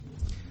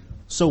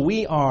So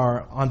we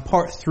are on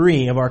part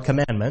 3 of our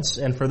commandments,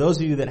 and for those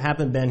of you that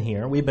haven't been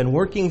here, we've been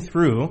working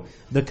through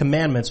the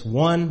commandments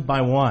one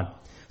by one.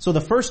 So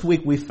the first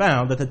week we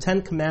found that the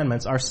 10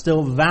 commandments are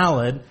still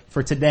valid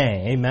for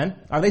today. Amen?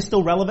 Are they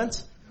still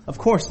relevant? Of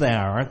course they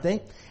are, aren't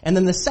they? And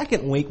then the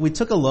second week we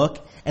took a look,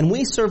 and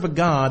we serve a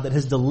God that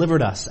has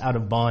delivered us out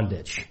of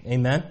bondage.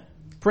 Amen?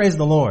 Praise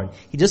the Lord.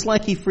 Just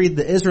like He freed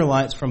the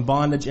Israelites from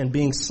bondage and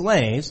being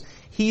slaves,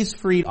 He's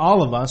freed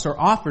all of us, or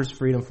offers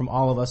freedom from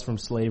all of us from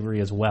slavery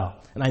as well.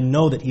 And I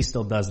know that He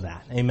still does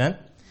that. Amen?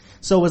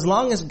 So as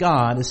long as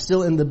God is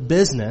still in the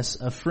business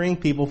of freeing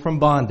people from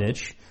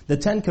bondage, the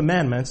 10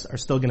 commandments are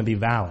still going to be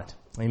valid.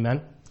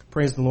 Amen?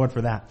 Praise the Lord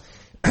for that.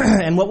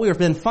 And what we have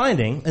been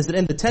finding is that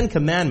in the 10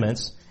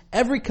 commandments,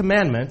 every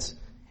commandment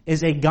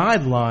is a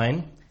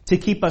guideline to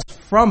keep us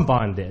from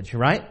bondage,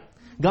 right?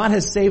 God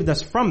has saved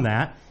us from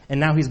that, and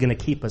now He's going to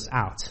keep us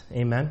out.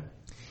 Amen?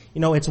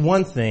 You know, it's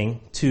one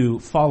thing to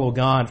follow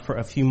God for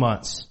a few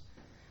months,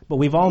 but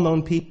we've all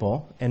known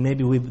people, and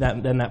maybe we've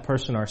been that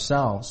person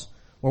ourselves,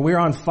 where we're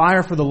on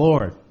fire for the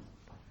Lord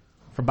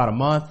for about a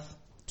month,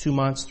 2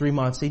 months, 3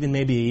 months, even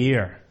maybe a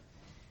year.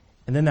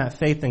 And then that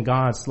faith in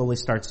God slowly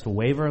starts to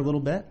waver a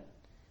little bit,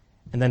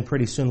 and then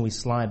pretty soon we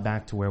slide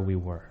back to where we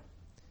were.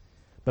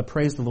 But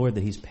praise the Lord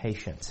that He's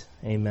patient.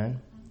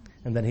 Amen?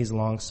 And that He's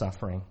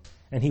long-suffering.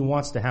 And He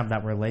wants to have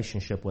that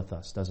relationship with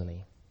us, doesn't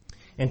He?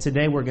 And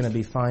today we're going to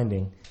be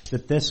finding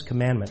that this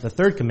commandment, the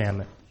third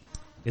commandment,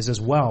 is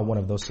as well one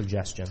of those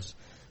suggestions.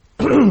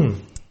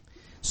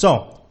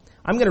 So,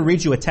 I'm going to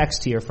read you a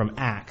text here from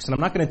Acts, and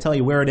I'm not going to tell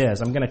you where it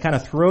is. I'm going to kind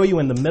of throw you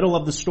in the middle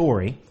of the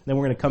story, then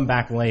we're going to come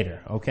back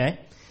later, okay?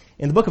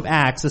 In the book of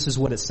Acts, this is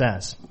what it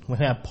says. We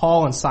have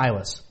Paul and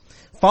Silas.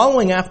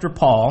 Following after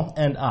Paul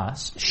and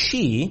us,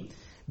 she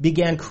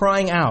began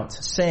crying out,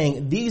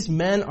 saying, "These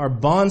men are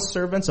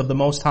bondservants of the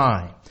Most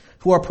High,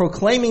 who are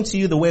proclaiming to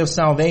you the way of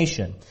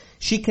salvation."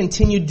 She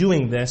continued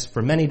doing this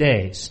for many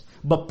days.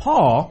 But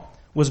Paul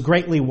was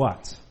greatly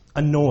what?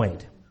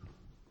 Annoyed.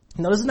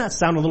 Now, doesn't that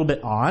sound a little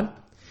bit odd?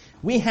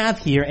 We have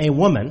here a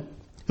woman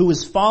who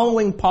is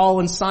following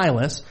Paul and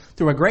Silas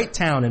through a great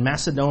town in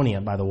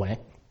Macedonia, by the way.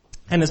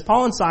 And as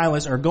Paul and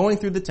Silas are going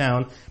through the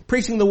town,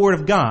 preaching the word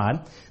of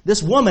God,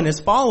 this woman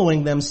is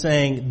following them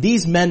saying,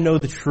 "These men know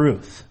the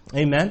truth."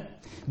 Amen?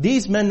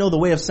 These men know the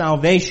way of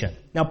salvation.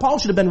 Now, Paul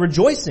should have been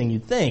rejoicing,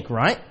 you'd think,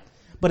 right?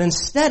 But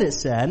instead it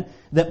said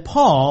that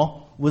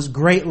Paul was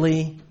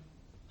greatly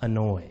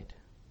annoyed.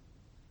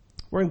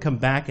 We're going to come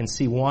back and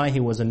see why he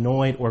was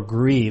annoyed or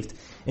grieved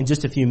in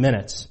just a few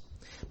minutes.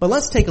 But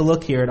let's take a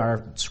look here at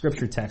our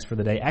scripture text for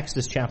the day,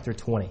 Exodus chapter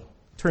 20.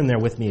 Turn there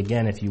with me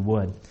again if you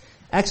would.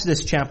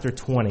 Exodus chapter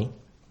 20.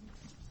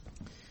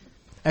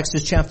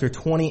 Exodus chapter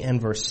 20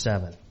 and verse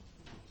 7.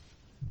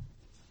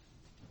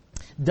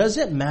 Does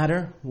it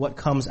matter what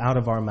comes out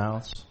of our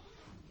mouths?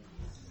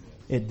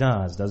 It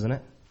does, doesn't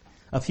it?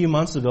 A few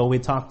months ago, we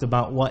talked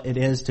about what it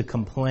is to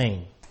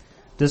complain.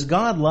 Does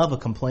God love a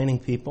complaining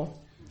people?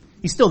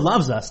 He still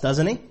loves us,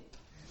 doesn't He?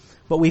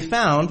 But we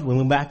found, when we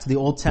went back to the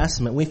Old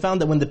Testament, we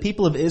found that when the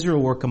people of Israel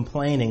were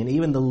complaining, and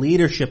even the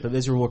leadership of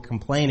Israel were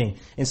complaining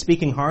and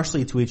speaking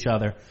harshly to each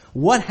other,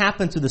 what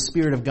happened to the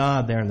Spirit of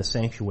God there in the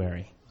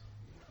sanctuary?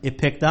 It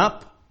picked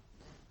up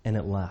and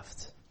it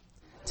left.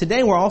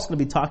 Today we're also going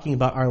to be talking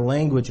about our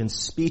language and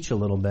speech a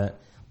little bit,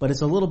 but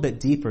it's a little bit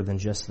deeper than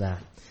just that.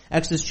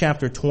 Exodus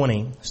chapter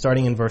 20,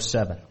 starting in verse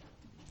 7.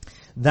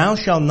 "Thou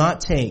shalt not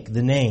take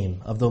the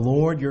name of the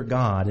Lord your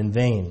God in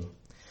vain,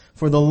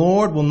 for the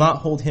Lord will not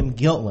hold him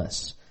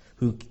guiltless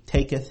who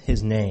taketh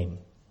his name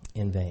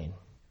in vain."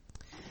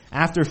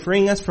 After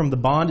freeing us from the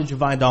bondage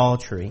of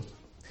idolatry,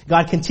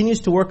 God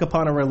continues to work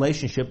upon a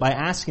relationship by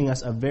asking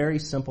us a very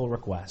simple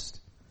request.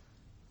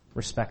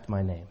 Respect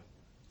my name.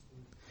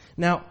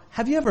 Now,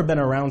 have you ever been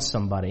around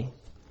somebody?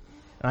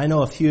 And I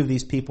know a few of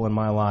these people in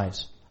my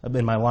life,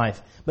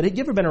 but have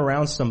you ever been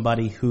around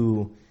somebody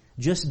who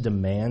just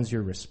demands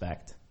your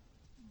respect?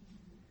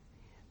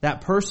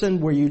 That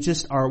person where you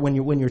just are, when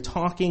you're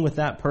talking with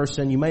that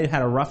person, you may have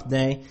had a rough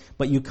day,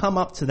 but you come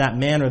up to that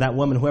man or that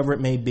woman, whoever it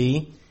may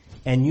be,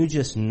 and you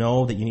just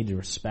know that you need to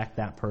respect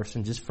that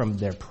person just from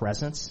their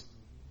presence.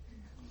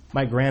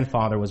 My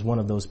grandfather was one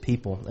of those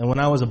people. And when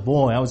I was a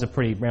boy, I was a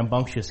pretty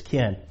rambunctious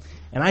kid.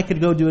 And I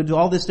could go do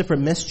all this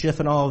different mischief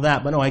and all of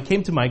that. But no, I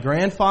came to my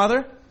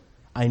grandfather,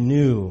 I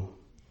knew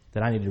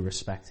that I needed to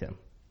respect him.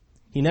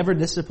 He never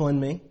disciplined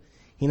me.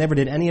 He never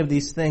did any of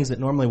these things that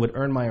normally would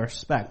earn my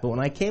respect. But when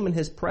I came in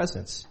his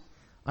presence,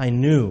 I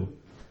knew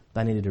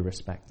that I needed to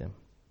respect him.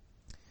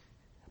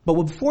 But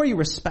before you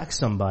respect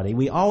somebody,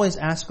 we always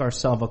ask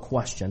ourselves a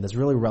question that's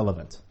really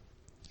relevant.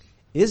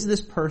 Is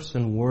this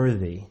person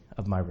worthy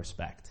of my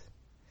respect?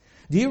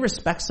 Do you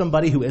respect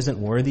somebody who isn't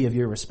worthy of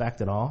your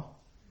respect at all?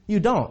 You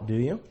don't, do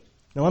you?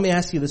 Now let me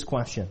ask you this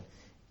question.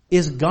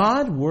 Is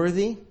God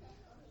worthy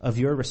of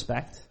your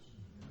respect?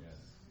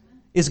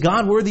 Is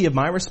God worthy of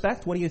my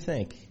respect? What do you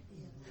think?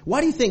 Why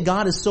do you think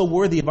God is so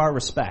worthy of our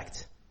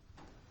respect?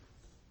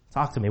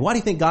 Talk to me. Why do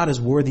you think God is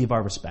worthy of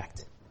our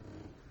respect?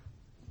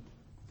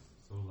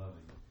 So loving.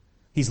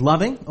 He's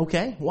loving.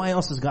 Okay. Why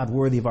else is God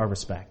worthy of our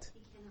respect?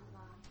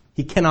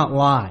 He cannot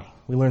lie.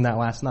 We learned that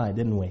last night,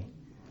 didn't we?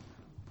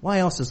 Why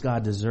else does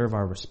God deserve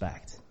our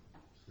respect?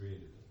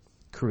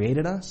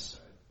 Created us.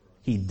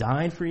 He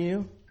died for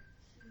you.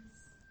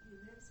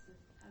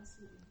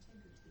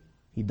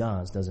 He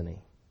does, doesn't he?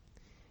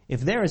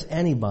 If there is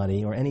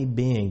anybody or any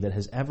being that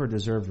has ever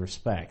deserved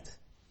respect,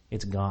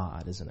 it's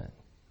God, isn't it?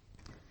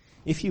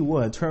 If you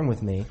would, turn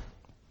with me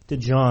to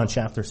John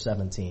chapter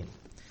 17.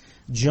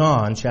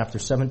 John chapter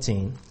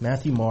 17.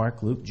 Matthew,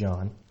 Mark, Luke,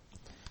 John.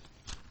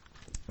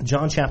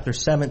 John chapter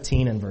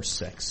 17 and verse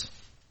 6.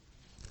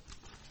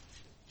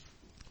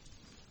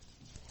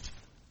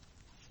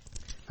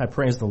 I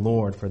praise the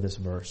Lord for this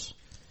verse.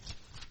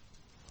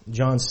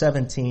 John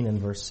 17 and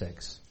verse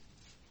 6.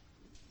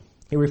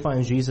 Here we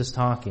find Jesus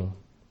talking.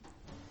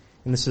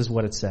 And this is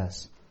what it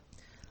says.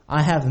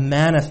 I have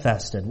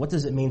manifested. What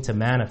does it mean to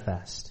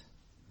manifest?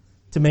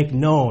 To make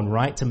known,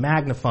 right? To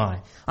magnify.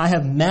 I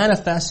have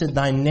manifested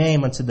thy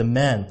name unto the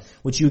men,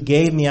 which you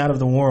gave me out of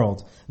the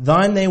world.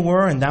 Thine they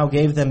were, and thou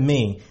gave them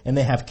me, and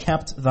they have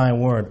kept thy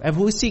word. If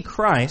we see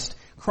Christ,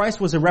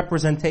 Christ was a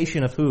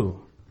representation of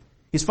who?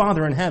 His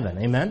Father in heaven.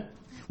 Amen?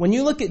 When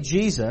you look at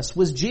Jesus,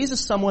 was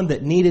Jesus someone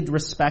that needed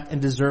respect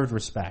and deserved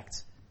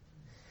respect?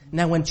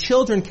 Now, when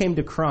children came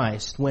to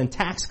Christ, when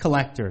tax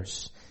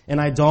collectors and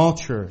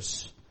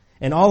idolaters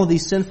and all of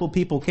these sinful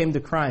people came to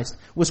Christ,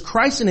 was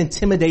Christ an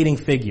intimidating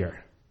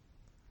figure?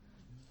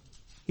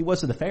 He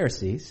was to the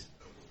Pharisees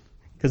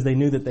because they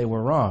knew that they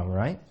were wrong,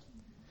 right?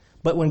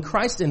 But when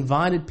Christ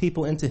invited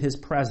people into his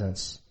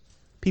presence,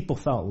 people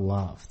felt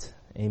loved.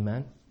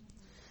 Amen?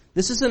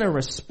 This isn't a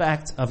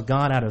respect of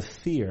God out of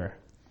fear,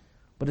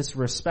 but it's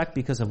respect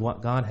because of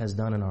what God has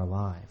done in our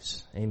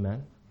lives.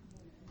 Amen?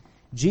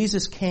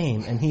 Jesus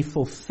came and he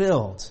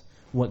fulfilled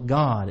what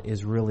God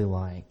is really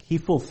like. He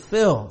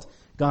fulfilled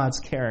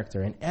God's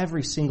character in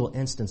every single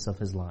instance of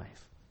his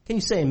life. Can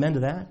you say amen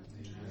to that?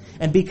 Amen.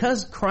 And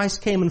because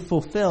Christ came and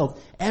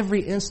fulfilled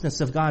every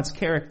instance of God's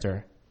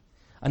character,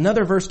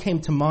 another verse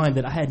came to mind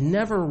that I had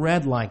never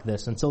read like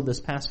this until this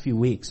past few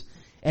weeks.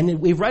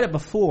 And we've read it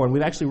before, and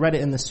we've actually read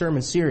it in the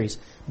sermon series.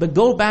 But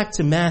go back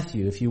to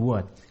Matthew, if you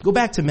would. Go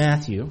back to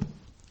Matthew.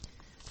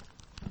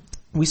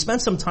 We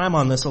spent some time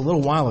on this a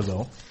little while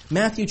ago.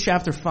 Matthew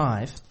chapter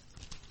 5.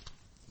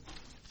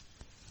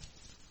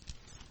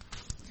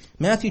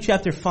 Matthew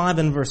chapter 5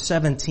 and verse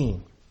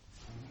 17.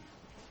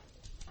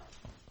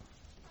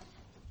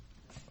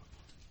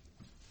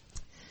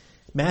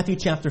 Matthew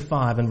chapter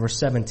 5 and verse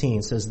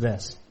 17 says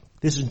this.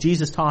 This is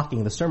Jesus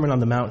talking, the Sermon on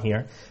the Mount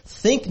here.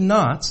 Think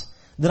not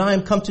that I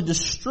am come to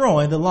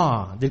destroy the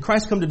law. Did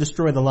Christ come to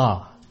destroy the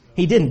law?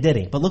 He didn't, did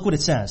he? But look what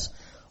it says.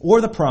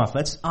 Or the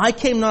prophets. I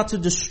came not to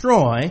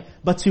destroy,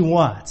 but to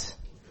what?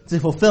 To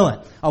fulfill it.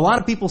 A lot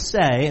of people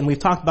say, and we've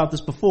talked about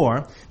this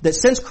before, that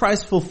since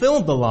Christ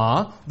fulfilled the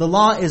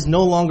law is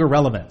no longer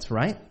relevant,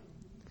 right?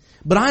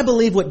 But I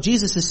believe what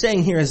Jesus is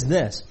saying here is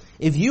this.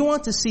 If you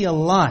want to see a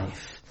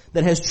life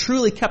that has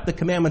truly kept the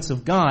commandments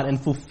of God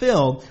and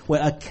fulfilled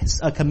what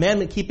a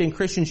commandment-keeping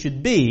Christian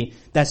should be,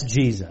 that's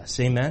Jesus.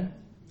 Amen?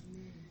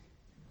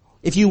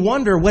 If you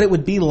wonder what it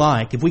would be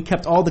like if we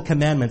kept all the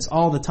commandments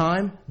all the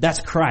time,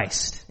 that's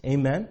Christ.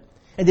 Amen?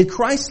 And did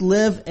Christ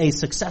live a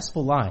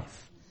successful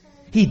life?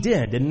 He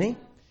did, didn't he?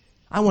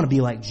 I want to be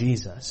like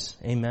Jesus.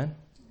 Amen?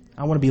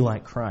 I want to be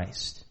like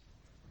Christ.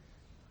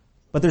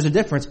 But there's a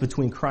difference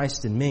between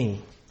Christ and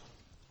me.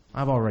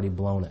 I've already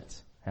blown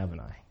it, haven't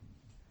I?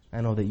 I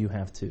know that you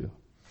have too.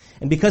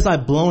 And because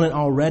I've blown it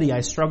already,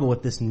 I struggle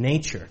with this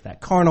nature, that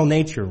carnal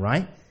nature,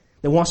 right?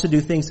 That wants to do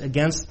things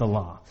against the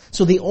law.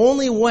 So the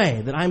only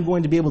way that I'm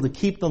going to be able to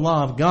keep the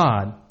law of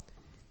God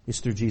is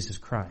through Jesus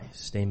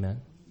Christ.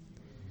 Amen?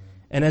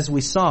 And as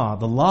we saw,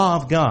 the law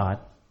of God,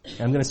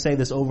 and I'm going to say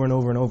this over and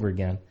over and over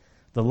again,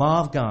 the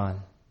law of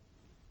God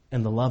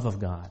and the love of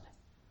God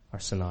are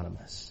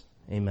synonymous.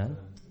 Amen?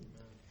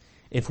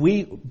 If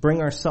we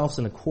bring ourselves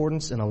in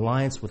accordance and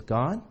alliance with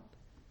God,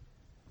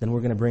 then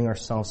we're going to bring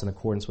ourselves in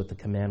accordance with the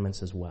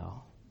commandments as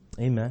well.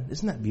 Amen?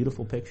 Isn't that a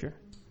beautiful picture?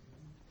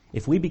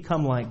 If we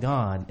become like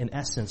God, in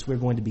essence, we're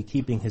going to be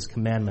keeping his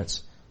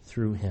commandments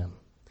through him.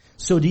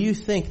 So do you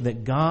think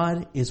that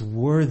God is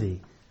worthy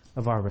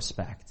of our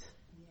respect?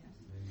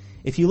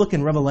 If you look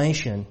in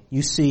Revelation,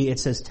 you see it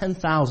says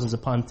 10,000s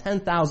upon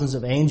 10,000s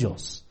of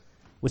angels,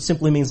 which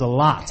simply means a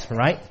lot,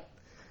 right?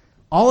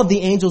 All of the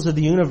angels of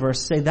the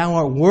universe say, thou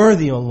art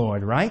worthy, O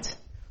Lord, right?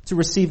 To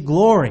receive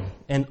glory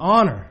and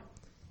honor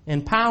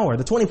and power.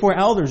 The 24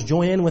 elders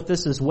join in with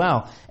this as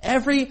well.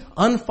 Every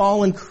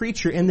unfallen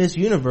creature in this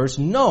universe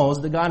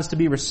knows that God is to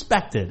be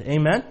respected.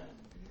 Amen?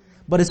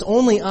 But it's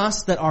only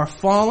us that are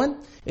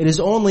fallen. It is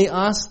only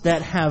us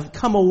that have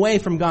come away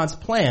from God's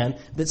plan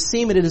that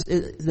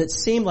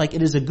seem like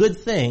it is a good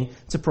thing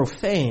to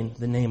profane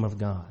the name of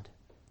God.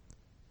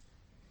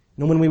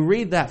 Now, when we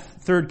read that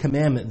third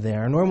commandment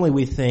there, normally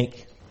we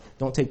think,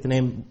 don't take the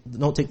name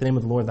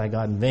of the Lord thy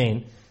God in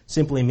vain,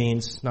 simply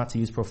means not to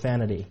use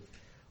profanity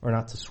or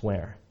not to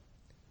swear.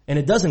 And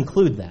it does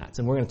include that,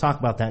 and we're going to talk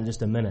about that in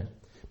just a minute.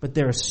 But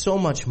there is so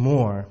much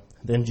more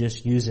than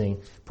just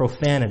using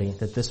profanity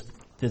that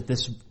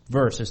this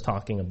verse is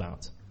talking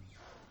about.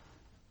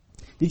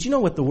 Did you know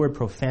what the word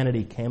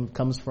profanity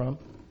comes from?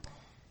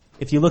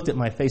 If you looked at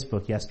my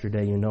Facebook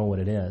yesterday, you know what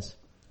it is.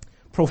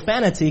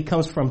 Profanity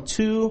comes from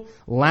two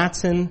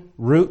Latin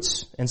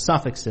roots and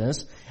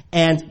suffixes,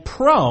 and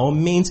pro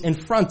means in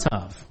front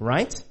of,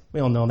 right?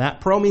 We all know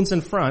that. Pro means in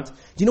front. Do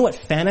you know what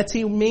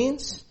fanity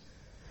means?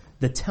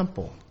 The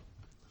temple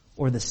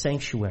or the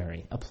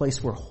sanctuary, a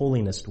place where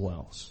holiness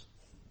dwells.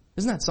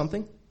 Isn't that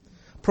something?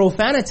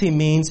 Profanity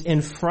means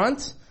in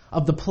front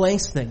of the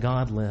place that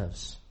God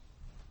lives.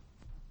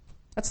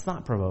 That's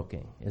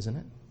thought-provoking, isn't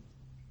it?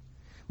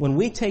 When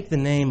we take the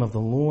name of the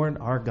Lord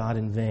our God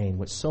in vain,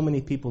 which so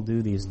many people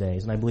do these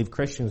days, and I believe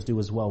Christians do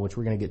as well, which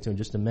we're going to get to in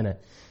just a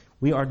minute,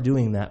 we are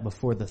doing that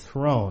before the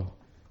throne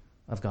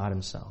of God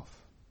himself.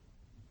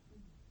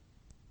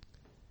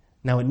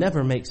 Now, it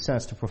never makes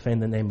sense to profane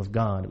the name of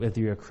God, whether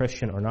you're a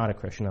Christian or not a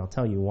Christian. I'll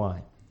tell you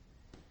why.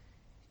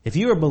 If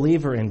you're a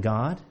believer in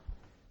God,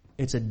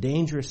 it's a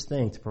dangerous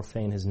thing to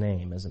profane his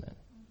name, isn't it?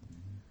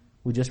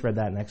 We just read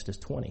that in Exodus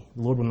 20.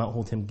 The Lord will not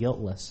hold him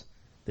guiltless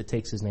that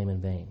takes his name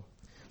in vain.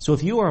 So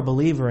if you are a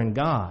believer in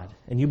God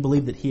and you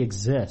believe that he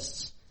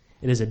exists,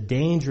 it is a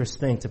dangerous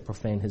thing to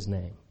profane his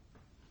name.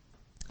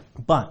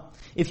 But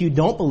if you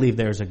don't believe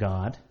there's a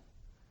God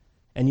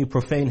and you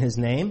profane his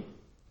name,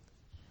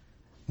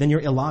 then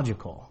you're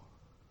illogical.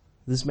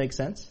 Does this make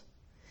sense?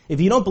 If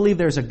you don't believe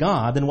there's a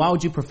God, then why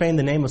would you profane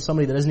the name of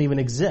somebody that doesn't even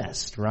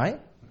exist, right?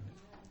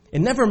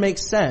 It never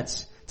makes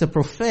sense to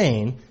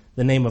profane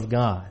the name of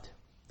God.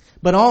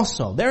 But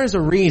also, there is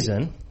a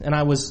reason, and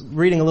I was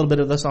reading a little bit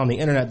of this on the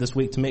internet this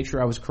week to make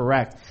sure I was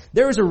correct.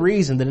 There is a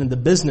reason that in the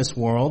business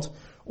world,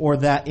 or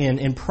that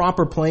in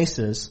proper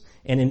places,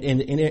 and in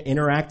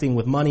interacting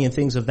with money and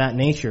things of that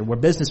nature, where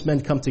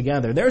businessmen come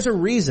together, there's a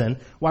reason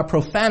why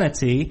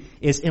profanity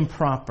is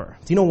improper.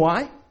 Do you know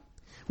why?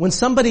 When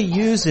somebody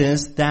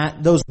uses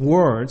those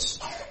words,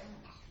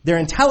 their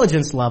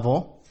intelligence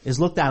level is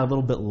looked at a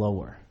little bit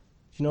lower.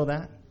 Do you know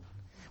that?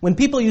 When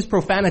people use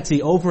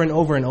profanity over and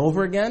over and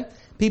over again,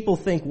 people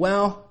think,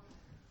 well,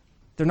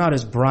 they're not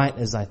as bright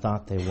as I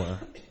thought they were.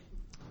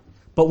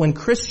 But when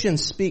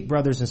Christians speak,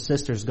 brothers and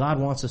sisters, God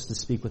wants us to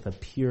speak with a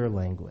pure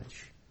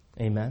language.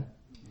 Amen?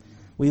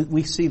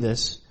 We see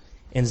this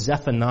in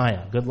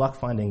Zephaniah. Good luck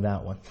finding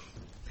that one.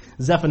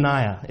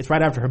 Zephaniah. It's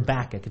right after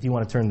Habakkuk, if you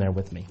want to turn there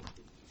with me.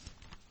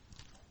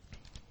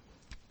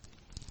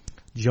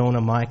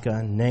 Jonah,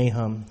 Micah,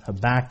 Nahum,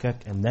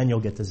 Habakkuk, and then you'll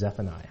get to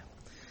Zephaniah.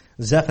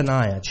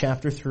 Zephaniah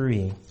chapter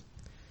 3,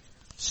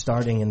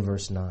 starting in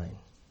verse 9.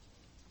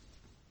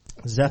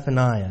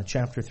 Zephaniah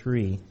chapter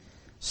 3,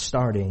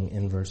 starting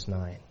in verse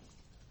 9.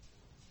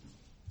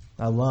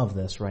 I love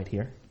this right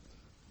here.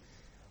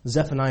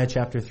 Zephaniah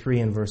chapter 3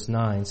 and verse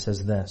 9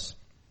 says this,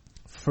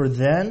 "For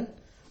then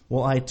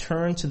will I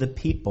turn to the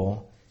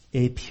people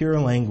a pure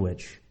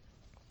language,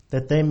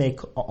 that they may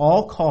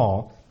all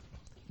call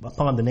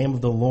upon the name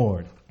of the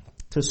Lord,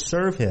 to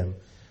serve him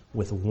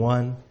with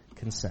one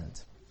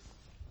consent."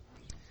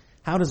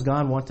 How does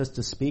God want us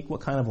to speak?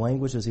 What kind of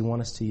language does he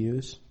want us to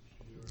use?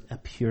 A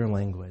pure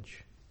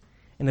language.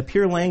 And a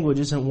pure language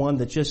isn't one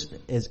that just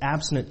is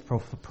abstinent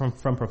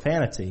from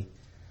profanity,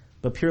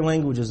 but pure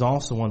language is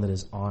also one that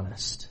is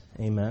honest.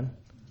 Amen?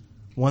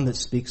 One that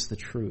speaks the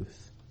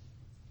truth.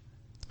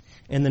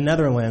 In the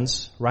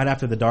Netherlands, right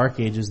after the Dark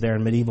Ages there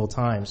in medieval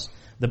times,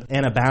 the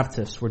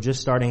Anabaptists were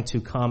just starting to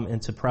come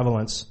into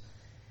prevalence.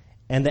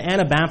 And the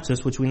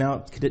Anabaptists, which we now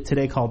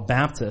today call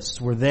Baptists,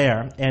 were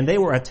there, and they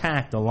were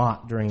attacked a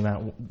lot during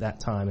that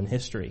time in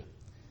history.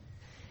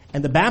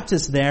 And the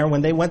Baptists there,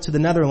 when they went to the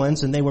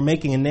Netherlands and they were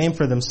making a name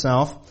for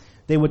themselves,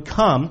 they would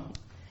come,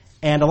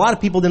 and a lot of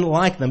people didn't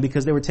like them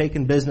because they were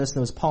taking business and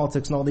there was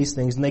politics and all these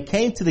things, and they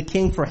came to the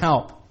king for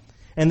help.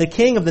 And the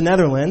king of the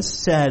Netherlands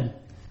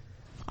said,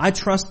 "I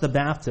trust the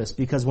Baptists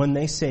because when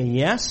they say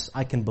yes,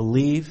 I can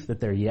believe that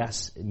their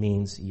yes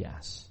means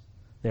yes.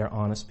 They are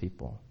honest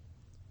people."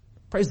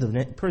 Praise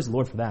the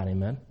Lord for that,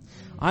 amen.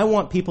 I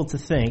want people to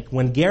think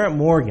when Garrett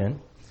Morgan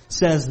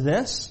says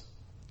this,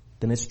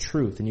 then it's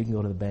truth and you can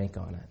go to the bank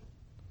on it.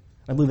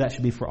 I believe that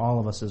should be for all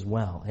of us as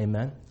well,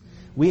 amen.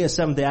 We as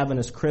Seventh-day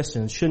Adventist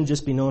Christians shouldn't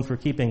just be known for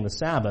keeping the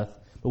Sabbath,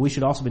 but we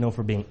should also be known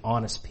for being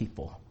honest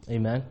people,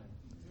 amen.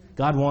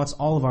 God wants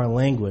all of our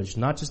language,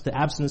 not just the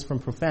abstinence from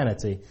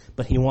profanity,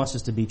 but he wants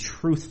us to be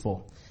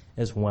truthful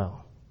as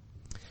well.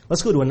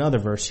 Let's go to another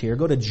verse here.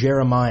 Go to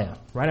Jeremiah,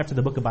 right after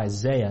the book of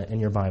Isaiah in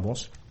your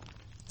Bibles.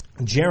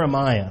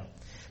 Jeremiah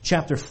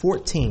chapter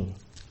 14.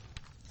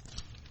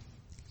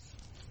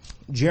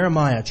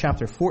 Jeremiah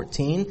chapter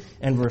 14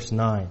 and verse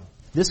 9.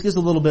 This gives a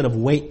little bit of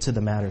weight to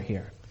the matter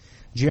here.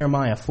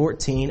 Jeremiah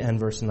 14 and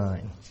verse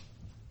 9.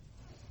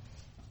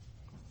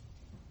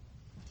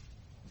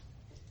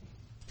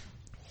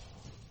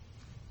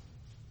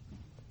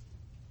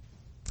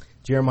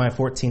 Jeremiah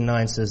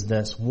 14:9 says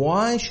this,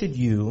 "Why should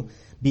you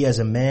be as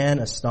a man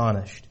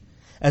astonished,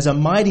 as a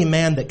mighty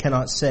man that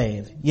cannot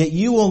save? Yet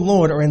you, O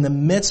Lord, are in the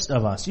midst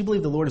of us." You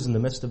believe the Lord is in the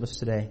midst of us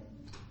today?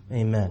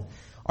 Amen.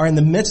 are in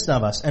the midst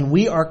of us, and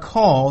we are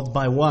called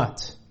by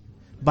what?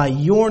 By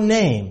your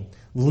name.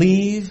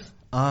 Leave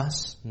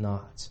us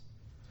not.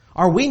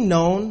 Are we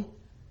known,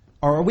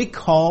 or are we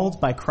called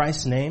by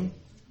Christ's name?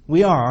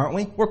 We are, aren't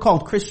we? We're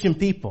called Christian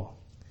people.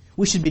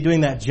 We should be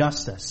doing that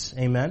justice.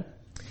 Amen?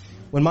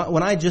 When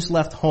I just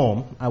left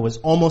home, I was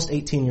almost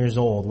 18 years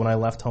old when I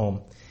left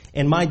home.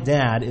 And my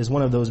dad is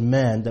one of those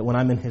men that when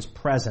I'm in his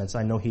presence,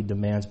 I know he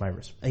demands my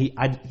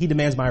he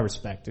demands my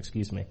respect,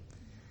 excuse me.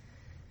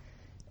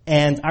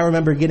 And I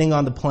remember getting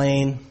on the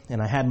plane,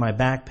 and I had my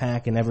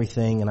backpack and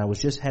everything, and I was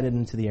just headed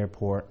into the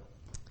airport.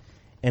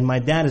 And my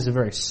dad is a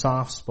very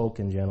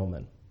soft-spoken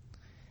gentleman.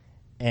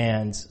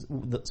 And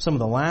some of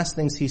the last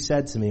things he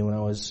said to me when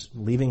I was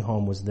leaving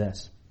home was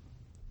this: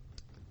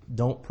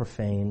 don't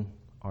profane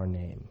our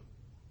name.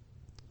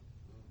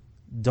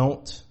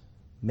 Don't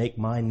make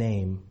my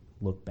name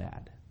look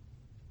bad.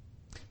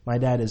 My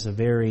dad is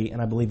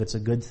and I believe it's a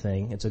good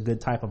thing, it's a good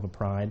type of a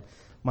pride.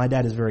 My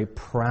dad is very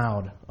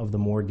proud of the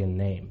Morgan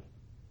name,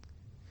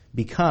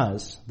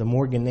 because the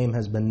Morgan name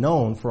has been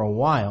known for a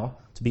while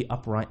to be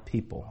upright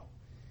people.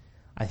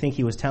 I think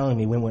he was telling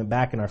me when we went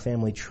back in our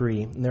family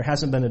tree, and there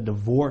hasn't been a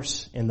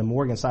divorce in the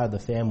Morgan side of the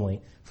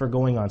family for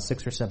going on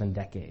 6 or 7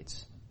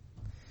 decades.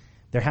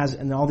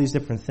 And all these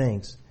different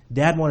things.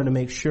 Dad wanted to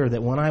make sure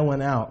that when I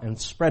went out and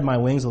spread my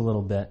wings a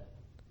little bit,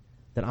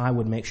 that I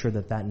would make sure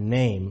that that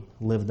name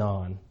lived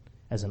on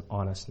as an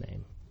honest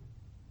name.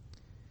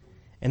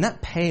 And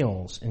that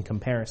pales in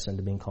comparison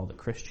to being called a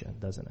Christian,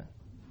 doesn't it?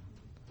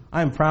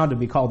 I am proud to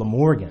be called a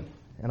Morgan,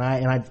 and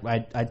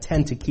I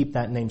tend to keep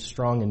that name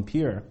strong and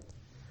pure.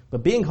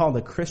 But being called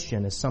a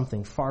Christian is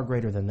something far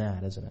greater than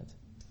that, isn't it?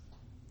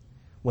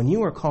 When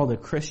you are called a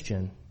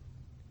Christian,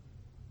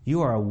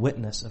 you are a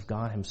witness of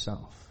God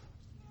Himself.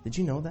 Did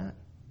you know that?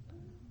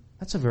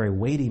 That's a very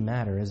weighty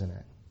matter, isn't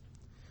it?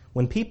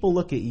 When people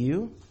look at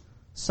you,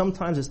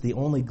 sometimes it's the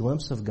only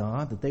glimpse of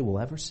God that they will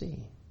ever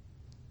see.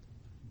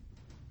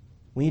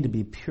 We need to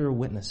be pure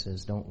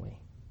witnesses, don't we?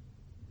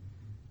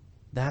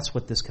 That's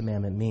what this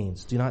commandment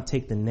means. Do not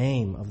take the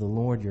name of the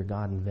Lord your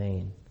God in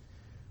vain.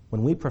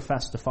 When we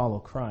profess to follow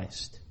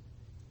Christ,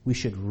 we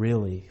should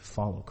really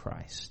follow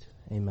Christ.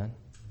 Amen.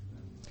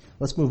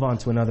 Let's move on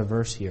to another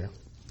verse here.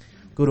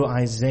 Go to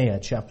Isaiah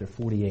chapter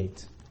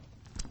 48.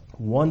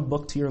 One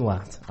book to your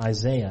left.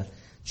 Isaiah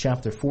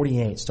chapter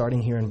 48,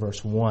 starting here in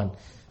verse 1.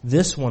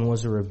 This one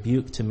was a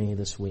rebuke to me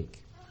this week.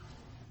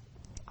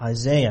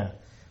 Isaiah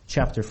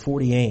chapter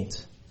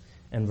 48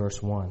 and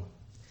verse 1.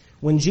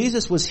 When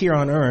Jesus was here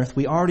on earth,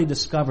 we already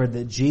discovered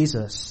that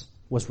Jesus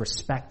was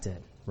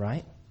respected,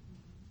 right?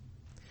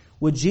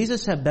 Would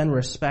Jesus have been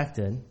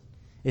respected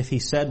if He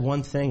said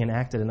one thing and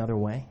acted another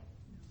way?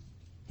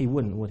 He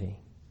wouldn't, would He?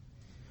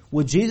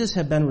 Would Jesus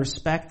have been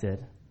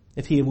respected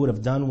if He would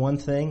have done one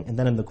thing and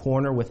then in the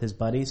corner with His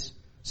buddies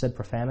said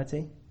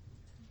profanity?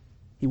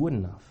 He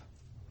wouldn't have.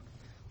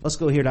 Let's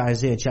go here to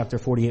Isaiah chapter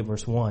 48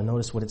 verse 1.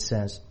 Notice what it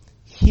says.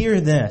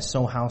 Hear this,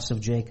 O house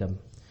of Jacob,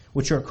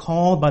 which are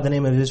called by the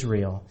name of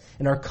Israel,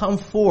 and are come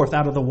forth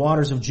out of the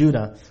waters of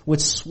Judah,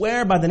 which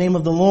swear by the name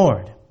of the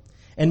Lord,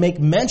 and make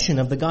mention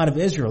of the God of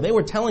Israel. They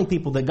were telling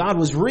people that God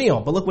was real,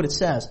 but look what it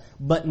says.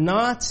 But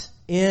not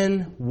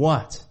in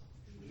what?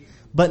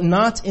 But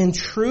not in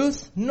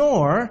truth,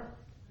 nor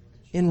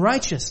in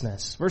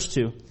righteousness. Verse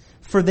 2.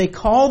 For they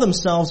call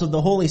themselves of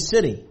the holy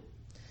city,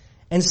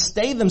 and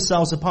stay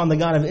themselves upon the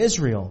God of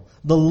Israel.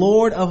 The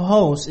Lord of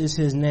hosts is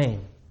His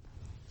name.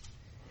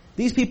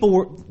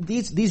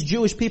 These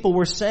Jewish people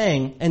were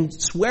saying and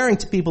swearing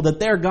to people that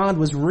their God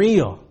was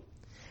real.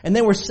 And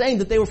they were saying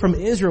that they were from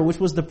Israel, which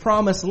was the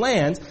promised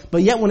land,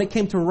 but yet when it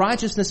came to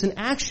righteousness and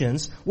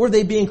actions, were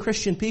they being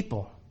Christian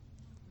people?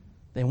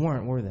 They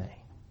weren't, were they?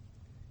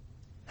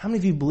 How many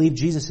of you believe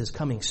Jesus is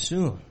coming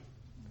soon?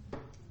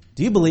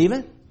 Do you believe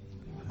it?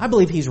 I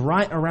believe He's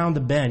right around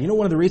the bend. You know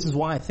one of the reasons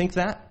why I think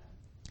that?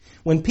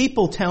 When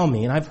people tell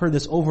me, and I've heard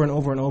this over and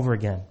over and over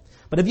again,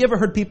 but have you ever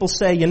heard people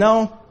say, you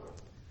know,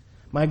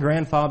 my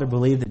grandfather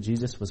believed that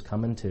Jesus was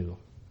coming too?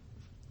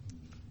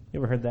 You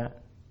ever heard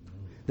that?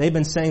 They've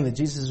been saying that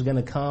Jesus is going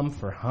to come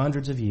for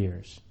hundreds of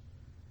years.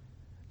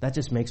 That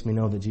just makes me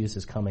know that Jesus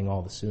is coming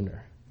all the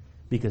sooner,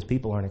 because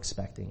people aren't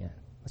expecting it.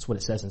 That's what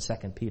it says in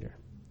 2 Peter.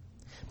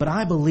 But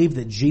I believe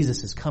that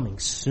Jesus is coming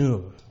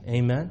soon.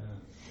 Amen?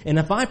 And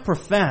if I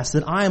profess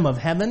that I am of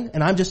heaven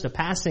and I'm just a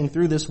passing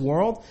through this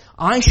world,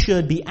 I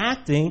should be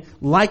acting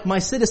like my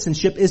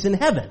citizenship is in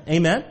heaven.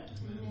 Amen?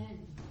 Amen.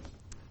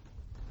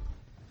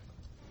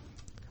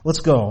 Let's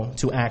go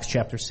to Acts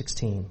chapter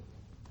 16.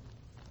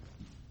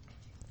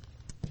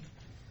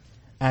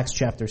 Acts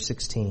chapter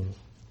 16.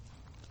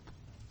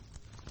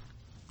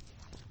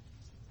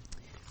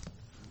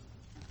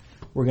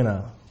 We're going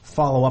to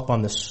follow up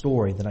on this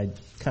story that I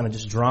kind of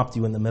just dropped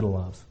you in the middle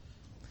of.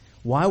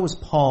 Why was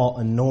Paul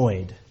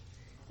annoyed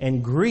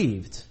and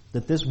grieved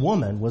that this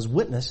woman was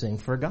witnessing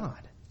for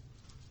God?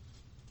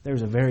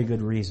 There's a very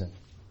good reason.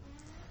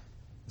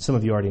 Some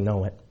of you already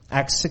know it.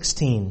 Acts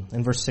 16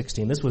 and verse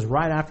 16. This was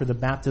right after the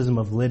baptism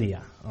of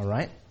Lydia, all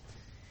right?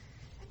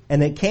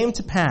 And it came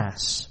to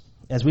pass,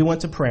 as we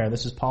went to prayer,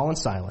 this is Paul and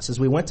Silas, as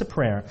we went to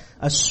prayer,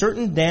 a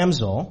certain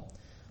damsel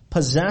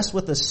possessed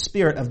with a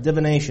spirit of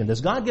divination.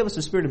 Does God give us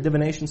a spirit of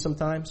divination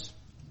sometimes?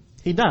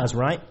 He does,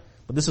 right?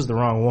 But this is the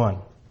wrong one.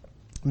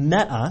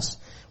 Met us,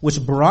 which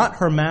brought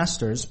her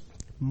masters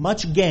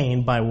much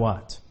gain by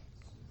what?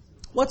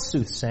 What's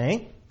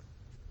soothsaying?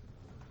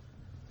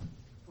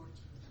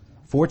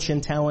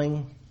 Fortune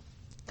telling,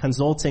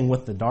 consulting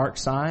with the dark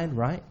side,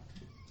 right?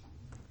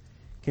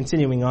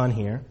 Continuing on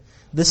here.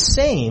 The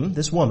same,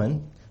 this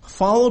woman,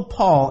 followed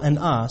Paul and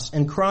us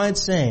and cried,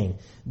 saying,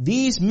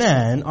 These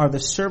men are the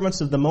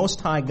servants of the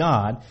Most High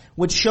God,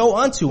 which show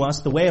unto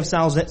us the way of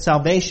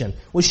salvation.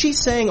 Was she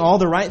saying all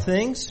the right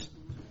things?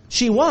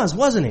 She was,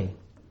 wasn't he?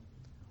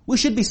 We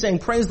should be saying,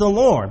 praise the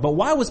Lord. But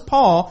why was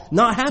Paul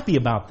not happy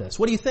about this?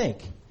 What do you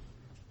think?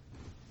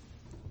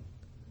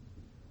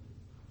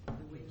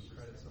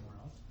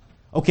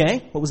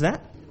 Okay, what was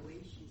that?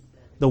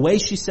 The way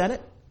she said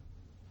it?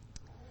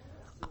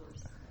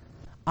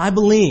 I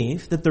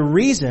believe that the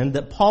reason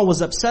that Paul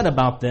was upset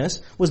about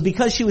this was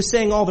because she was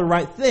saying all the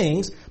right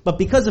things, but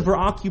because of her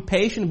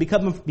occupation,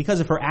 because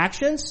of her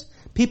actions,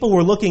 people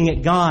were looking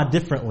at God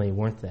differently,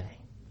 weren't they?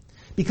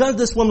 Because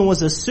this woman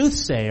was a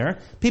soothsayer,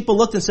 people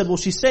looked and said, well,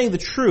 she's saying the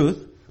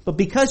truth, but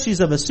because she's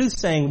of a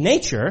soothsaying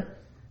nature,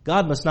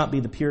 God must not be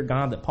the pure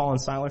God that Paul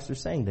and Silas are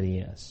saying that he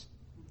is.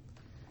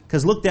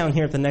 Because look down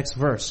here at the next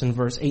verse, in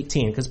verse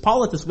 18, because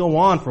Paul let this go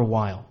on for a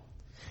while.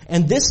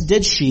 And this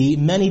did she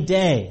many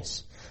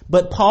days.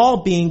 But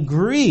Paul, being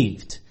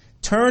grieved,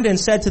 turned and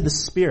said to the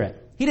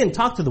Spirit. He didn't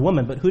talk to the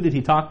woman, but who did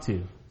he talk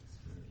to?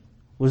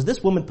 Was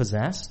this woman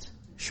possessed?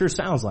 Sure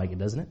sounds like it,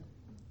 doesn't it?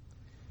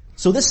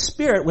 So this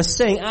Spirit was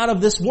saying out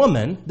of this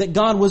woman that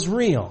God was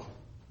real.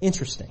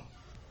 Interesting.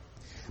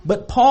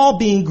 But Paul,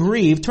 being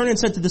grieved, turned and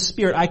said to the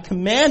Spirit, I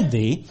command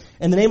thee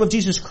in the name of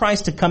Jesus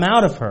Christ to come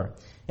out of her.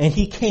 And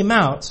he came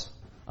out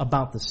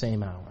about the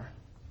same hour.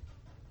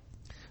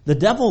 The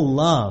devil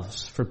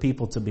loves for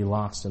people to be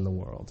lost in the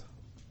world.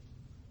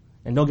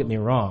 And don't get me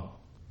wrong,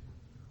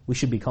 we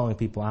should be calling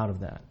people out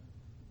of that.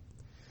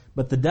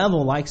 But the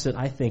devil likes it,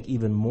 I think,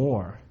 even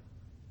more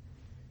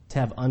to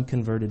have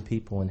unconverted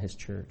people in his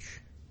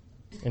church,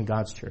 in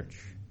God's church.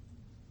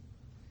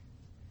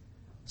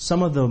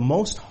 Some of the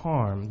most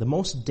harm, the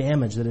most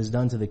damage that is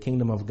done to the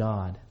kingdom of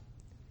God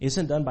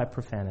isn't done by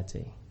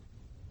profanity.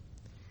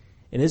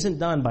 It isn't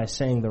done by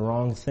saying the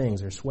wrong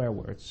things or swear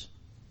words.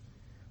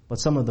 But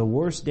some of the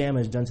worst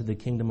damage done to the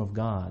kingdom of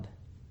God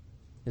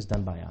is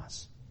done by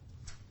us.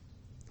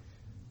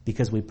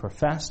 Because we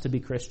profess to be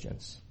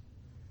Christians.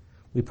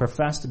 We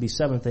profess to be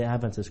Seventh-day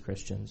Adventist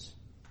Christians.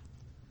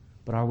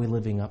 But are we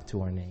living up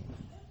to our name?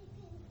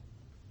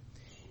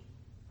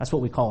 That's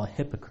what we call a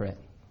hypocrite,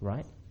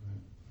 right?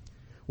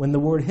 When the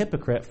word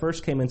hypocrite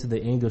first came into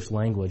the English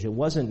language, it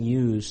wasn't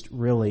used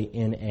really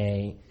in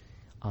a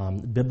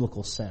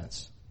biblical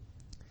sense.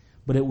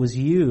 But it was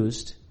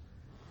used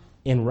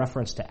in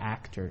reference to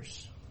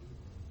actors.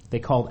 They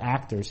called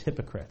actors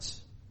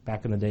hypocrites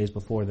back in the days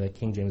before the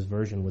King James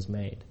Version was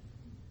made.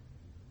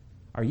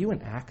 Are you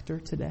an actor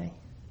today?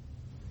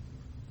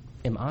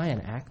 Am I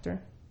an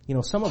actor? You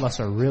know, some of us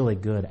are really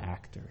good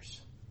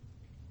actors.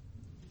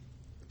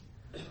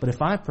 But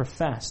if I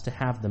profess to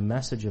have the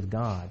message of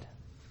God,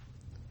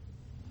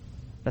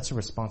 that's a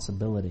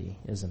responsibility,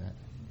 isn't it?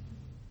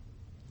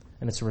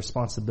 And it's a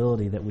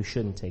responsibility that we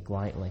shouldn't take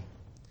lightly.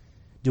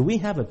 Do we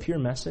have a pure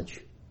message?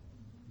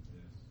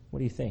 What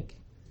do you think?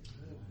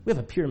 We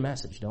have a pure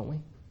message, don't we?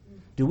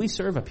 Do we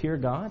serve a pure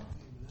God?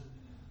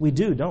 We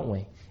do, don't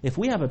we? If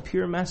we have a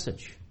pure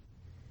message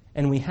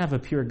and we have a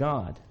pure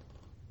God,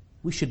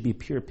 we should be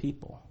pure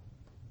people.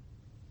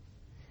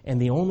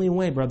 And the only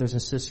way, brothers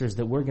and sisters,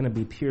 that we're going to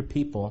be pure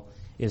people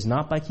is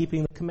not by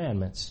keeping the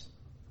commandments,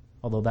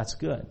 although that's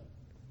good.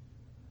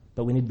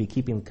 But we need to be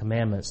keeping the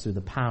commandments through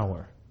the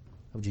power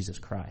of Jesus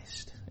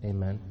Christ.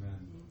 Amen.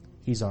 Amen.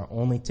 He's our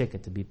only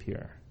ticket to be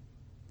pure.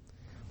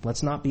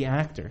 Let's not be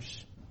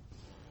actors.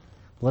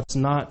 Let's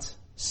not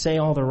say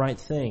all the right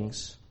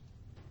things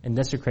and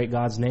desecrate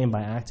God's name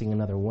by acting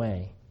another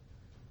way.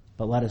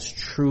 But let us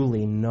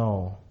truly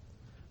know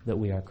that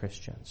we are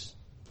Christians.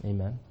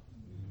 Amen.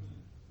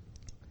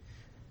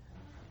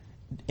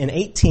 In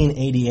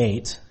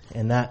 1888,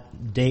 and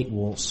that date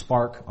will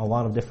spark a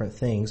lot of different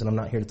things, and I'm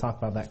not here to talk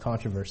about that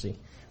controversy,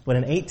 but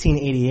in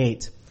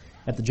 1888,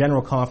 at the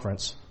General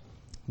Conference,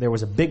 there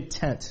was a big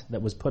tent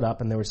that was put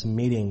up, and there were some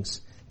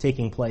meetings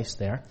taking place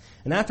there.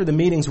 And after the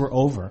meetings were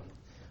over,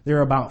 there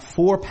were about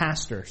 4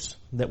 pastors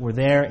that were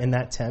there in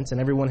that tent, and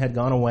everyone had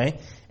gone away,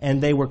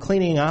 and they were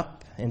cleaning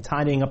up and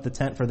tidying up the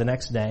tent for the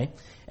next day.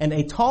 And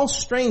a tall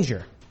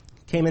stranger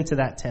came into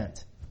that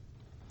tent.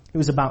 He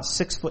was about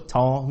 6 foot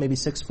tall, maybe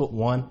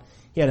 6'1".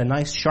 He had a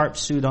nice sharp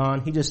suit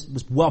on. He just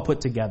was well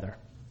put together.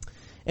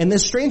 And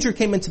this stranger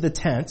came into the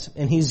tent,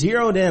 and he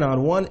zeroed in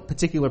on one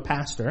particular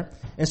pastor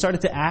and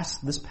started to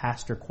ask this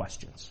pastor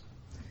questions.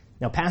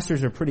 Now,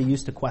 pastors are pretty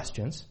used to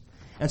questions.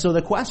 And so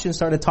the question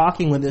started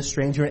talking with this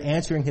stranger and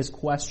answering his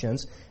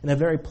questions in a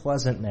very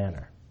pleasant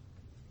manner.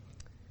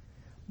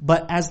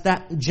 But as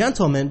that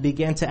gentleman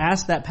began to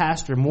ask that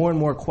pastor more and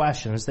more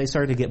questions, they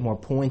started to get more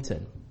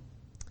pointed.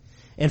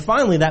 And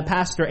finally, that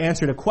pastor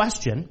answered a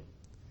question,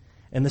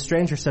 and the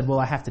stranger said, well,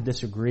 I have to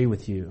disagree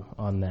with you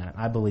on that.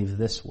 I believe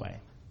this way.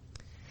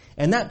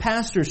 And that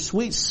pastor's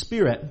sweet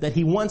spirit that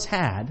he once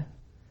had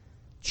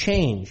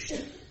changed,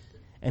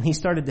 and he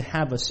started to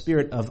have a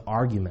spirit of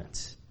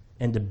argument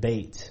and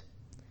debate.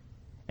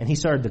 And he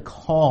started to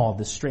call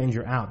the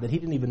stranger out that he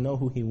didn't even know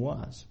who he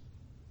was.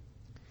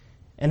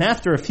 And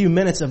after a few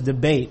minutes of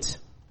debate,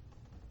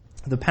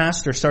 the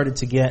pastor started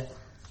to get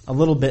a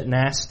little bit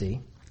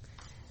nasty.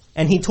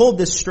 And he told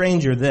this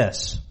stranger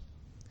this: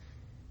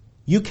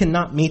 you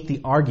cannot meet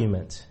the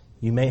argument.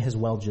 You may as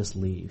well just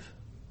leave.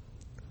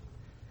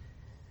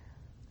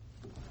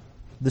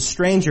 The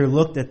stranger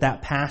looked at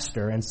that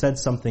pastor and said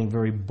something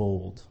very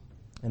bold.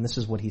 And this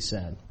is what he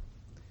said: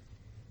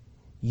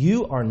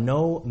 you are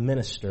no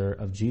minister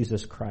of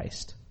Jesus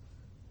Christ.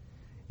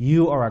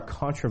 You are a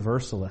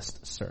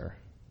controversialist, sir.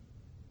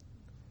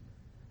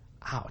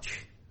 Ouch.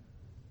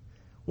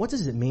 What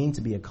does it mean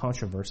to be a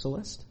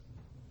controversialist?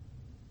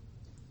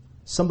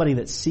 Somebody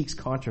that seeks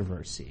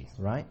controversy,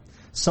 right?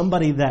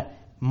 Somebody that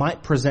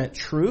might present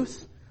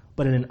truth,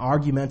 but in an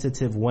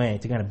argumentative way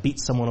to kind of beat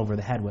someone over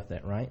the head with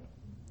it, right?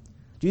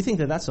 Do you think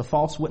that that's a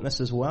false witness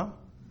as well?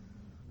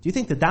 Do you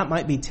think that that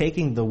might be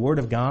taking the word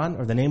of God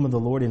or the name of the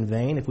Lord in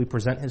vain if we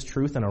present his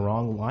truth in a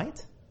wrong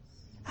light?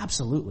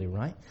 Absolutely,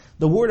 right?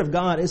 The word of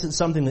God isn't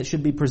something that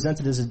should be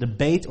presented as a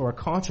debate or a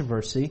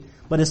controversy,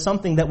 but as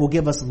something that will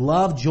give us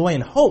love, joy,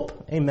 and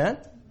hope. Amen?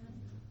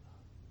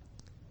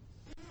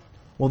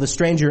 Well, the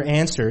stranger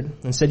answered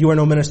and said, you are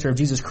no minister of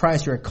Jesus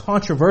Christ. You're a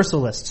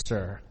controversialist,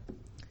 sir.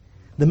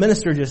 The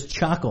minister just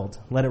chuckled,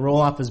 let it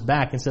roll off his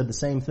back, and said the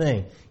same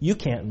thing. You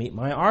can't meet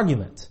my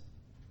argument.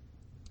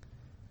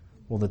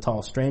 Well, the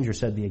tall stranger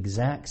said the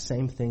exact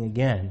same thing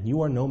again.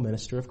 You are no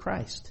minister of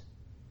Christ.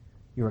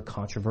 You're a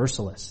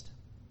controversialist.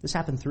 This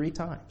happened 3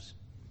 times.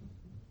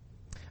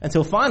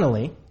 Until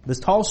finally, this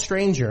tall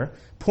stranger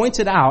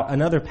pointed out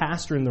another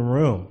pastor in the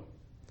room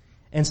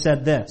and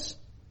said this: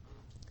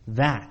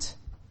 that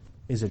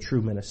is a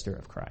true minister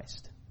of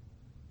Christ.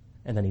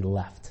 And then he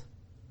left.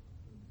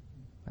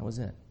 That was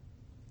it.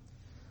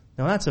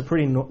 Now that's a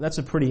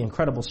pretty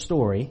incredible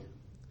story,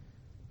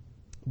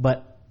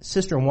 but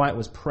Sister White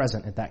was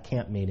present at that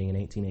camp meeting in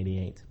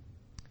 1888.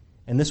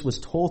 And this was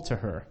told to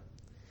her.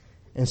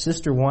 And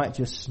Sister White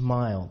just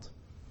smiled.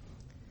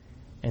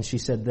 And she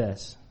said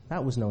this: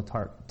 that was no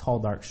tall,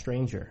 dark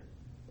stranger.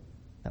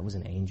 That was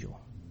an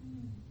angel.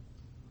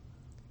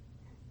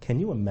 Can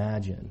you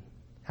imagine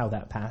how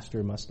that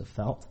pastor must have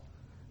felt?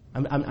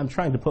 I'm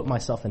trying to put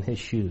myself in his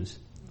shoes.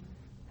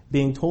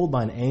 Being told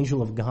by an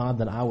angel of God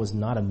that I was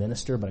not a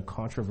minister but a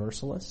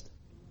controversialist.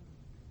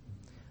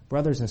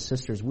 Brothers and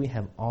sisters, we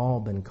have all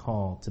been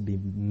called to be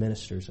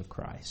ministers of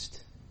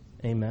Christ.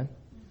 Amen?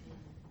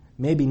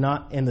 Maybe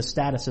not in the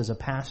status as a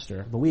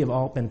pastor, but we have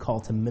all been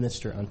called to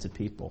minister unto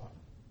people.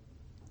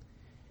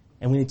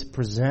 And we need to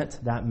present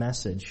that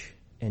message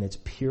in its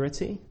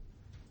purity,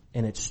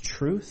 in its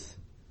truth,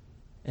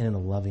 and in a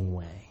loving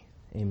way.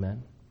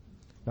 Amen?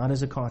 Not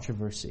as a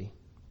controversy,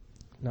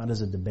 not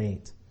as a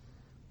debate,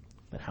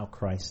 but how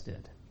Christ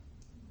did.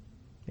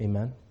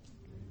 Amen?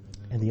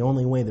 And the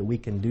only way that we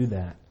can do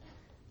that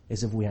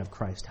is if we have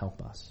Christ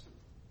help us.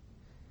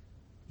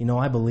 You know,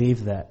 I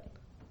believe that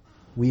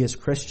we as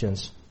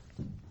Christians,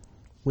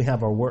 we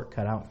have our work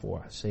cut out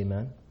for us.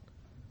 Amen?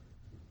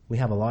 We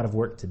have a lot of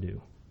work to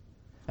do.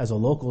 As a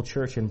local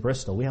church in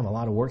Bristol, we have a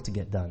lot of work to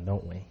get done,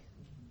 don't we?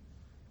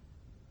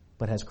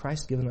 But has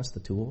Christ given us the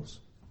tools?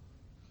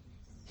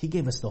 He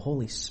gave us the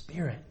Holy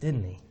Spirit,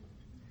 didn't he?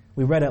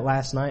 We read it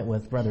last night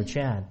with Brother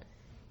Chad.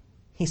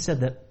 He said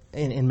that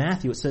in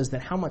Matthew it says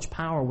that how much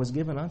power was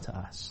given unto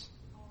us.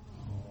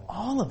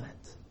 All of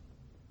it.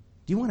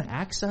 Do you want to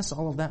access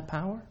all of that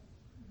power?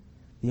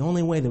 The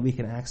only way that we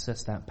can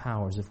access that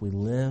power is if we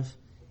live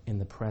in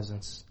the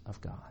presence of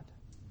God.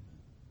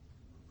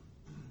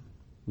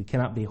 We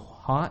cannot be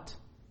hot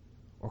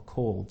or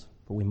cold,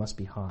 but we must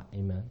be hot.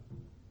 Amen.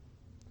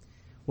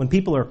 When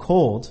people are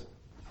cold,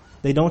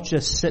 they don't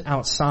just sit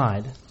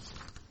outside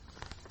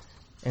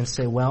and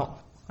say,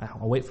 well,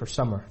 I'll wait for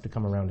summer to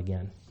come around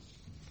again.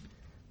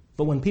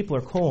 But when people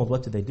are cold,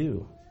 what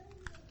do?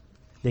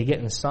 They get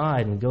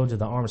inside and go to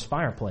the Arms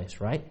fireplace,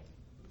 right?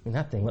 I mean,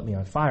 that thing lit me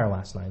on fire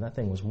last night. That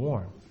thing was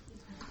warm.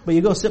 But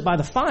you go sit by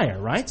the fire,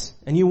 right?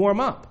 And you warm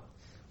up.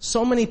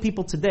 So many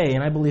people today,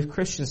 and I believe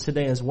Christians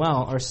today as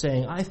well, are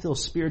saying, I feel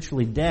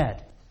spiritually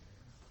dead.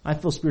 I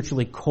feel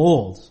spiritually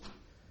cold.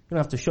 You don't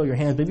have to show your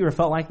hands, but have you ever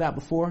felt like that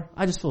before?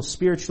 I just feel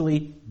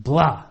spiritually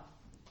blah.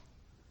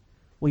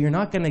 Well, you're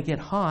not going to get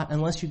hot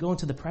unless you go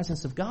into the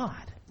presence of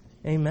God.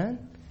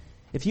 Amen?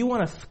 If you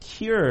want a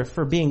cure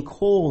for being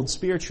cold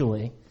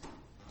spiritually,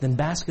 then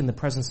bask in the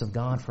presence of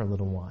God for a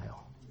little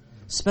while.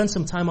 Spend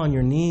some time on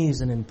your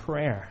knees and in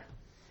prayer.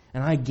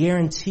 And I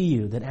guarantee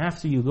you that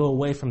after you go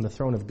away from the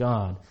throne of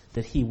God,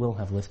 that He will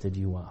have lifted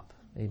you up.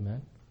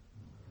 Amen?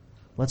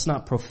 Let's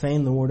not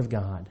profane the Word of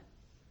God,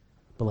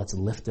 but let's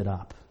lift it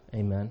up.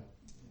 Amen?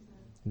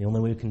 And the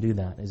only way we can do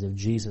that is if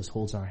Jesus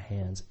holds our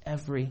hands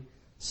every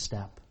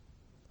step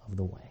of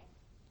the way.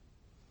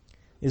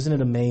 Isn't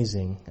it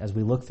amazing, as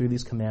we look through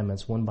these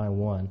commandments one by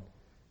one,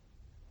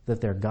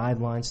 that they're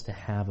guidelines to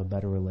have a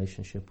better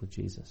relationship with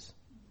Jesus?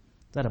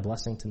 Is that a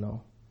blessing to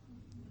know?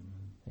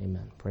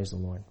 Amen. Praise the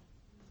Lord.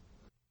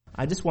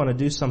 I just want to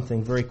do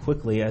something very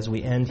quickly as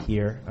we end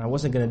here. I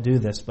wasn't going to do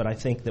this, but I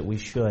think that we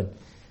should.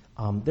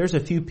 There's a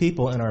few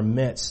people in our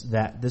midst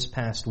that this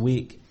past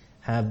week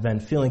have been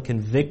feeling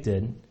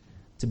convicted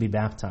to be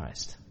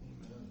baptized.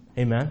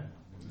 Amen?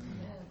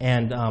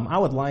 And I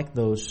would like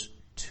those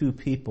two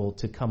people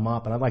to come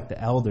up, and I'd like the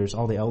elders,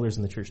 all the elders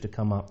in the church to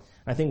come up.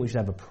 I think we should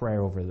have a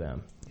prayer over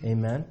them.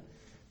 Amen?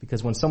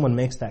 Because when someone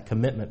makes that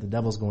commitment, the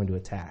devil's going to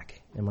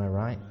attack. Am I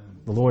right?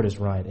 Amen. The Lord is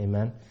right.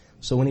 Amen?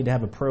 So we need to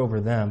have a prayer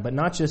over them. But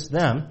not just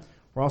them.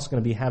 We're also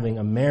going to be having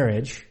a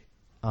marriage,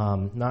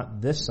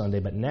 not this Sunday,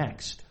 but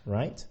next,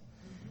 right?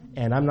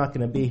 And I'm not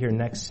going to be here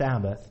next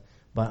Sabbath,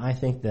 but I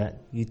think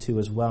that you two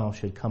as well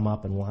should come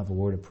up and we'll have a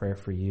word of prayer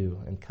for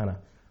you and kind of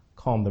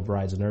calm the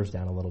bride's nerves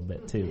down a little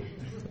bit too.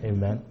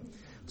 Amen?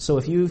 So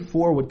if you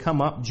four would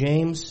come up,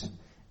 James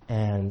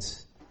and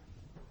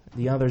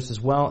the others as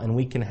well, and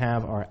we can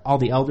have all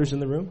the elders in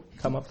the room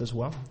come up as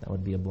well. That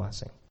would be a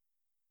blessing.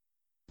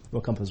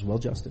 We'll come up as well,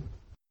 Justin.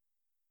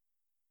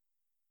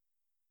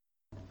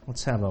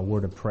 Let's have a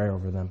word of prayer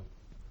over them.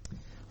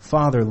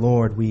 Father,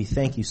 Lord, we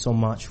thank you so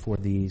much for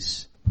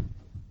these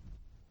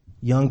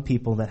young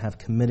people that have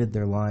committed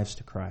their lives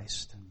to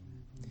Christ.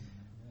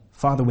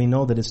 Father, we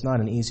know that it's not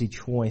an easy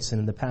choice, and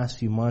in the past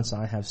few months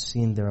I have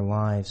seen their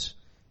lives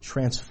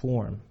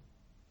transform.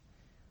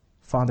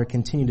 Father,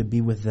 continue to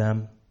be with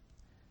them.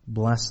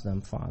 Bless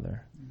them,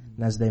 Father.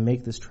 And as they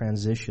make this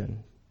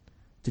transition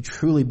to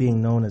truly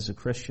being known as a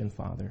Christian,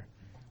 Father,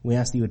 we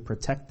ask that you would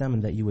protect them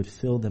and that you would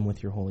fill them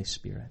with your Holy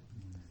Spirit.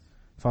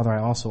 Father,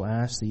 I also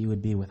ask that you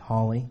would be with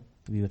Holly,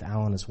 be with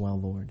Alan as well,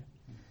 Lord.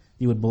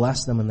 You would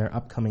bless them in their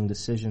upcoming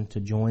decision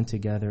to join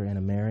together in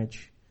a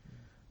marriage.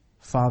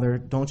 Father,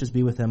 don't just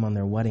be with them on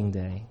their wedding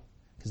day,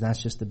 because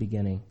that's just the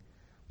beginning,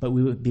 but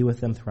we would be with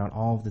them throughout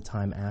all of the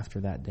time after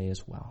that day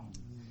as well.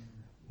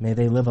 May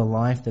they live a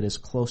life that is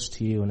close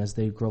to you, and as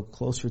they grow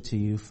closer to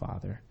you,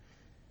 Father,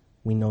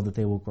 we know that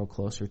they will grow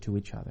closer to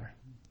each other.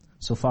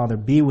 So, Father,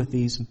 be with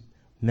these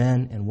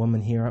men and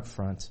women here up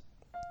front,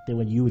 that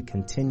when you would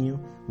continue,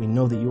 we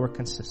know that you are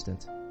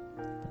consistent,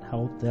 but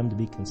help them to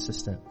be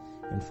consistent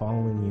in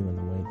following you in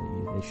the way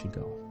that they should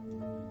go.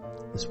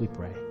 This we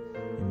pray.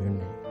 In your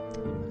name,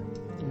 amen.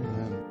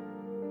 Amen.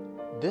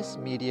 This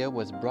media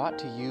was brought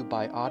to you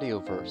by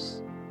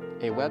Audioverse,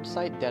 a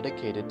website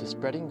dedicated to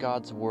spreading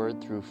God's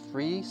Word through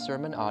free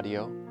sermon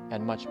audio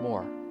and much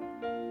more.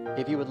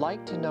 If you would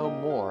like to know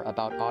more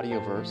about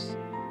Audioverse,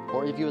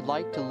 or if you would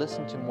like to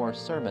listen to more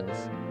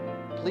sermons,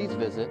 please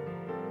visit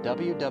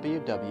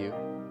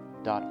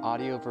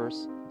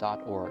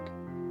www.audioverse.org.